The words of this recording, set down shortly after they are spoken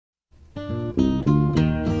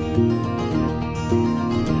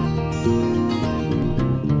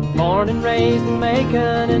Born and raised in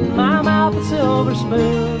Macon, in my mouth a silver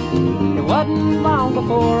spoon. It wasn't long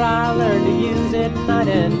before I learned to use it night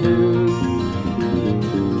and noon.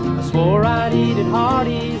 I swore I'd eat at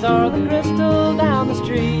Hardee's or the Crystal down the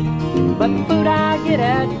street, but the food I get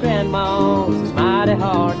at Grandma's is mighty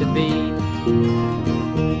hard to beat.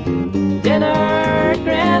 Dinner at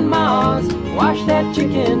Grandma's, wash that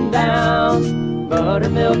chicken down.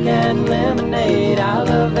 Buttermilk and lemonade, I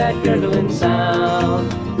love that gurgling sound.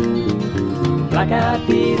 Black-eyed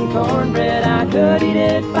peas and cornbread, I could eat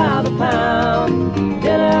it by the pound.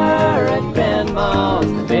 Dinner at Grandma's,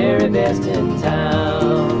 the very best in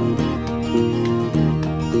town.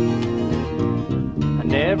 I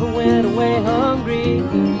never went away hungry,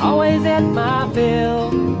 always ate my fill.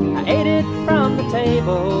 I ate it from the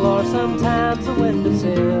table or sometimes the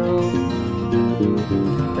windowsill.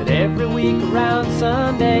 But every week around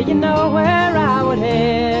Sunday, you know where I would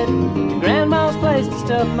head, to Grandma's place to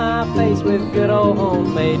stuff my face with good old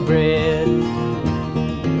homemade bread.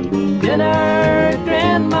 Dinner at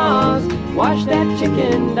Grandma's, wash that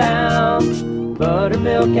chicken down.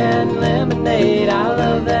 Buttermilk and lemonade, I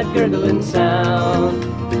love that gurgling sound.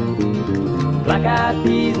 Black-eyed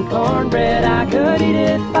peas and cornbread, I could eat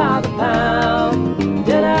it by the pound.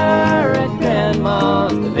 Dinner at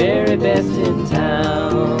Grandma's, the very best in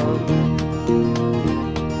town.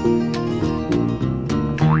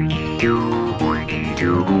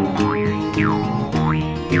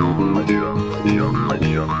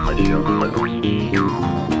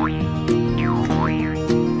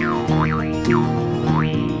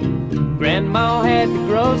 Grandma had the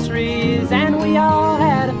groceries and we all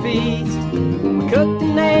had a feast. We cooked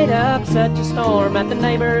and ate up such a storm that the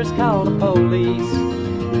neighbors called the police.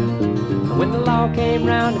 When the law came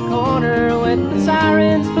round the corner with the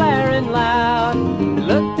sirens blaring loud, they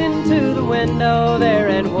looked into the window there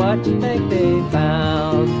and what you think they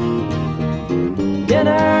found?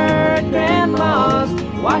 Dinner at Grandma's,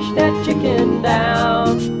 wash that chicken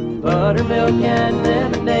down. Buttermilk and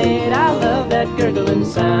lemonade, I love that gurgling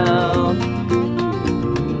sound.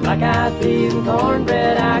 Black-eyed peas and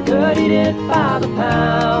cornbread, I could eat it by the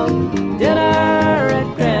pound. Dinner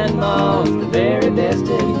at Grandma's, the very best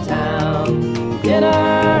in town. Dinner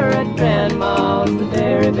at Grandma's, the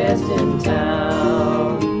very best in town.